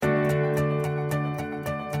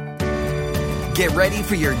Get ready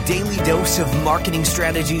for your daily dose of marketing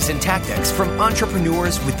strategies and tactics from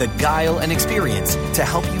entrepreneurs with the guile and experience to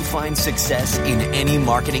help you find success in any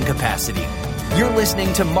marketing capacity. You're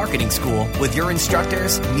listening to Marketing School with your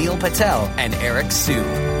instructors, Neil Patel and Eric Siu.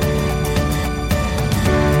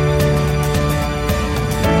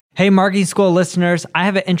 Hey, Marketing School listeners, I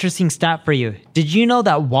have an interesting stat for you. Did you know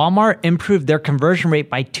that Walmart improved their conversion rate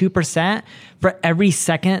by 2% for every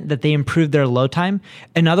second that they improved their load time?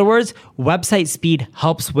 In other words, website speed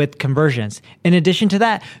helps with conversions. In addition to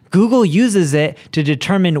that, Google uses it to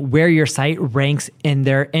determine where your site ranks in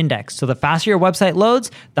their index. So the faster your website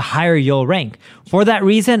loads, the higher you'll rank. For that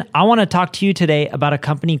reason, I want to talk to you today about a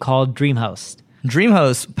company called DreamHost.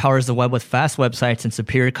 DreamHost powers the web with fast websites and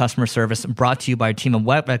superior customer service, brought to you by a team of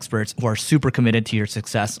web experts who are super committed to your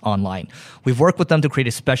success online. We've worked with them to create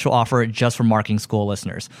a special offer just for Marketing School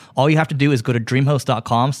listeners. All you have to do is go to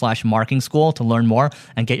dreamhost.com/marketing school to learn more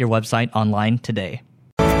and get your website online today.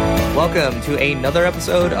 Welcome to another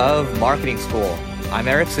episode of Marketing School. I'm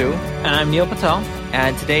Eric Siu. And I'm Neil Patel.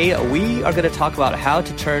 And today we are going to talk about how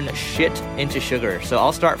to turn shit into sugar. So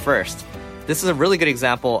I'll start first. This is a really good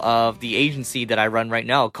example of the agency that I run right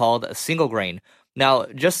now called Single Grain. Now,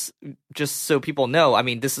 just so people know, I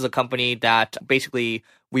mean, this is a company that basically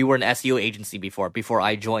we were an SEO agency before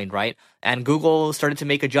I joined, right? And Google started to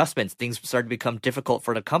make adjustments. Things started to become difficult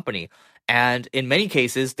for the company. And in many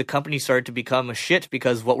cases, the company started to become shit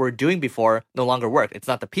because what we're doing before no longer worked. It's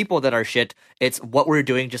not the people that are shit. It's what we're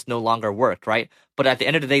doing just no longer worked, right? But at the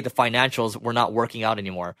end of the day, the financials were not working out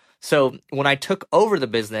anymore. So when I took over the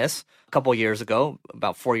business a couple of years ago,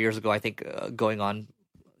 about 4 years ago, I think, going on,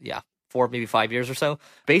 4, maybe 5 years or so,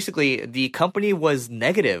 basically the company was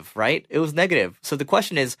negative, right? It was negative. So the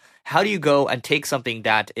question is, how do you go and take something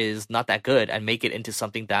that is not that good and make it into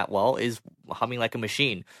something that, well, is humming like a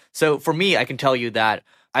machine? So for me, I can tell you that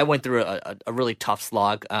I went through a really tough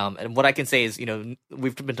slog. And what I can say is,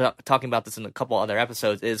 we've been talking about this in a couple other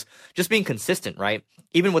episodes, is just being consistent, right?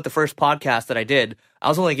 Even with the first podcast that I did, I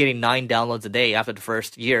was only getting 9 downloads a day after the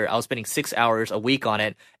first year. I was spending 6 hours a week on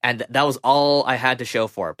it, and that was all I had to show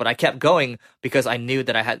for it. But I kept going because I knew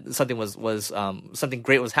that I had something something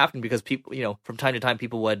great was happening, because people, from time to time,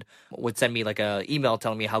 people would send me like a email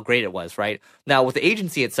telling me how great it was, right? Now with the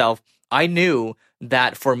agency itself, I knew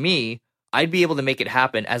that for me, I'd be able to make it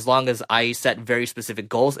happen as long as I set very specific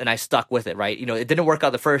goals and I stuck with it, right? It didn't work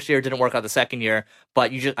out the first year, it didn't work out the second year,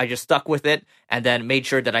 but I just stuck with it and then made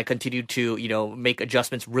sure that I continued to, make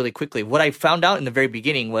adjustments really quickly. What I found out in the very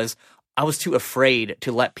beginning was I was too afraid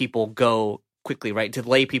to let people go quickly, right? To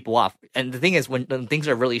lay people off. And the thing is, when things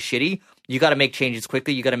are really shitty, you got to make changes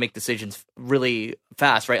quickly. You got to make decisions really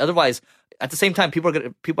fast, right? Otherwise, at the same time, people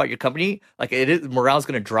at your company, morale's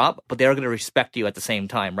going to drop, but they're going to respect you at the same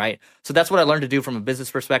time, right? So that's what I learned to do from a business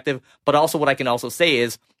perspective. But also what I can also say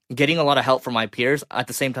is getting a lot of help from my peers. At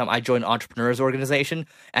the same time, I joined Entrepreneurs Organization,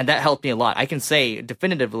 and that helped me a lot. I can say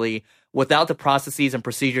definitively, without the processes and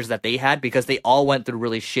procedures that they had, because they all went through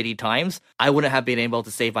really shitty times, I wouldn't have been able to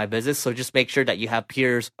save my business. So just make sure that you have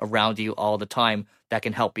peers around you all the time that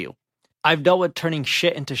can help you. I've dealt with turning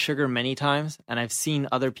shit into sugar many times, and I've seen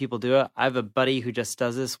other people do it. I have a buddy who just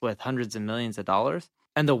does this with hundreds of millions of dollars.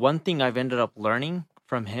 And the one thing I've ended up learning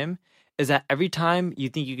from him is that every time you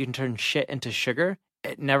think you can turn shit into sugar,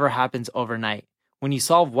 it never happens overnight. When you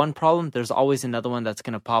solve one problem, there's always another one that's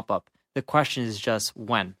going to pop up. The question is just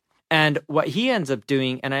when. And what he ends up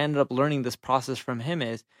doing, and I ended up learning this process from him,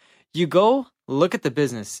 is you go look at the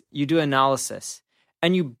business, you do analysis,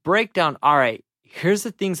 and you break down, all right, here's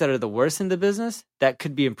the things that are the worst in the business that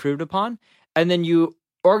could be improved upon. And then you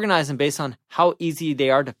organize them based on how easy they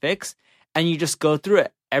are to fix. And you just go through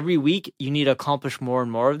it. Every week, you need to accomplish more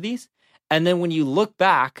and more of these. And then when you look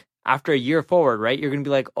back after a year forward, right, you're going to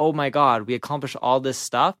be like, oh my God, we accomplished all this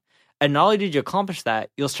stuff. And not only did you accomplish that,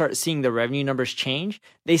 you'll start seeing the revenue numbers change.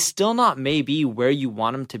 They still not may be where you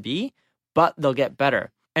want them to be, but they'll get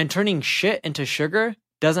better. And turning shit into sugar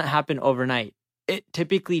doesn't happen overnight. It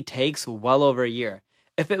typically takes well over a year.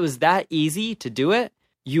 If it was that easy to do it,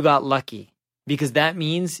 you got lucky, because that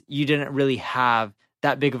means you didn't really have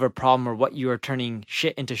that big of a problem, or what you were turning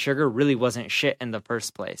shit into sugar really wasn't shit in the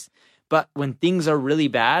first place. But when things are really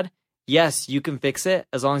bad, yes, you can fix it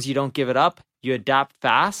as long as you don't give it up, you adapt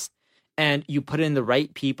fast, and you put in the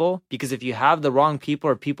right people. Because if you have the wrong people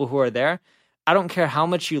or people who are there, I don't care how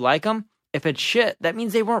much you like them, if it's shit, that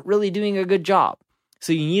means they weren't really doing a good job.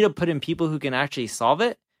 So you need to put in people who can actually solve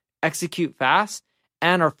it, execute fast,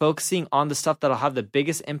 and are focusing on the stuff that'll have the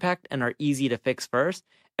biggest impact and are easy to fix first.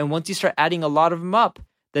 And once you start adding a lot of them up,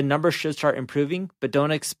 the numbers should start improving, but don't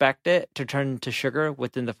expect it to turn to sugar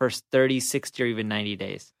within the first 30, 60, or even 90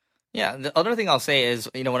 days. Yeah, the other thing I'll say is,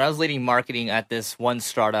 when I was leading marketing at this one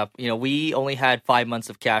startup, we only had 5 months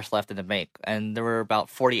of cash left in the bank, and there were about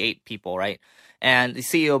 48 people, right? And the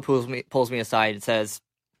CEO pulls me aside and says,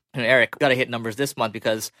 Eric, got to hit numbers this month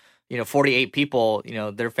because, 48 people,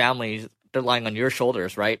 their families, they're lying on your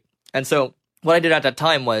shoulders, right? And so what I did at that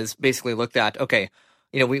time was basically looked at, okay,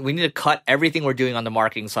 we need to cut everything we're doing on the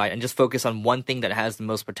marketing side and just focus on one thing that has the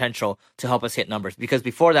most potential to help us hit numbers. Because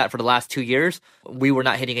before that, for the last 2 years, we were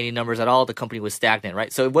not hitting any numbers at all. The company was stagnant,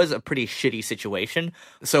 right? So it was a pretty shitty situation.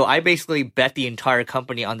 So I basically bet the entire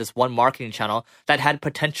company on this one marketing channel that had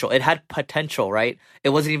potential. It had potential, right? It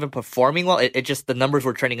wasn't even performing well. It just, the numbers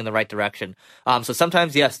were trending in the right direction. So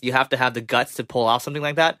sometimes, yes, you have to have the guts to pull off something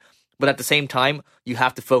like that. But at the same time, you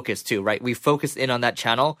have to focus too, right? We focused in on that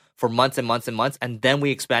channel for months and months and months, and then we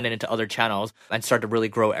expanded into other channels and start to really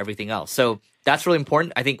grow everything else. So that's really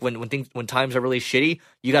important. I think when times are really shitty,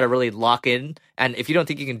 you got to really lock in. And if you don't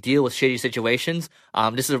think you can deal with shitty situations,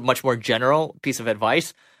 this is a much more general piece of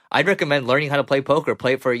advice. I'd recommend learning how to play poker,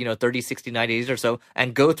 play it for 30, 60, 90 days or so,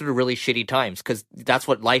 and go through really shitty times, because that's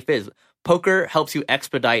what life is. Poker helps you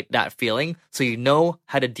expedite that feeling, so you know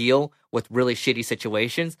how to deal with really shitty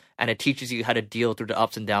situations, and it teaches you how to deal through the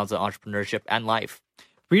ups and downs of entrepreneurship and life.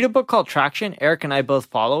 Read a book called Traction. Eric and I both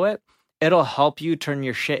follow it. It'll help you turn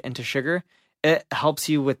your shit into sugar. It helps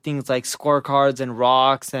you with things like scorecards and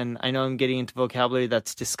rocks, and I know I'm getting into vocabulary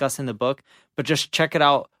that's discussed in the book, but just check it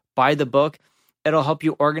out. Buy the book. It'll help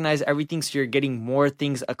you organize everything so you're getting more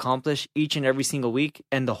things accomplished each and every single week,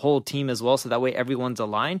 and the whole team as well, so that way everyone's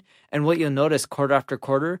aligned. And what you'll notice quarter after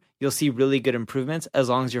quarter, you'll see really good improvements as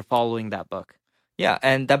long as you're following that book. Yeah,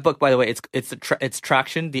 and that book, by the way, it's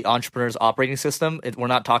Traction, the Entrepreneur's Operating System. We're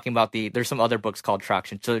not talking about there's some other books called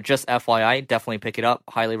Traction. So just FYI, definitely pick it up.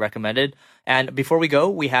 Highly recommended. And before we go,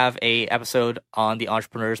 we have a episode on the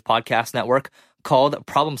Entrepreneurs Podcast Network called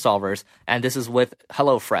Problem Solvers, and this is with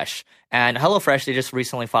HelloFresh. And HelloFresh, they just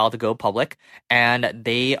recently filed to go public, and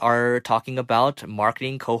they are talking about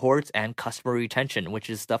marketing cohorts and customer retention, which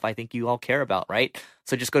is stuff I think you all care about, right?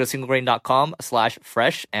 So just go to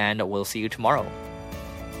singlegrain.com/fresh, and we'll see you tomorrow.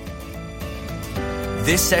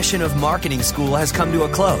 This session of Marketing School has come to a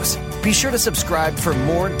close. Be sure to subscribe for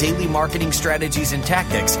more daily marketing strategies and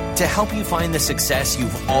tactics to help you find the success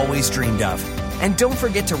you've always dreamed of. And don't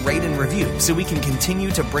forget to rate and review so we can continue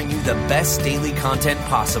to bring you the best daily content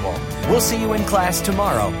possible. We'll see you in class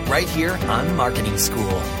tomorrow, right here on Marketing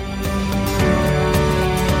School.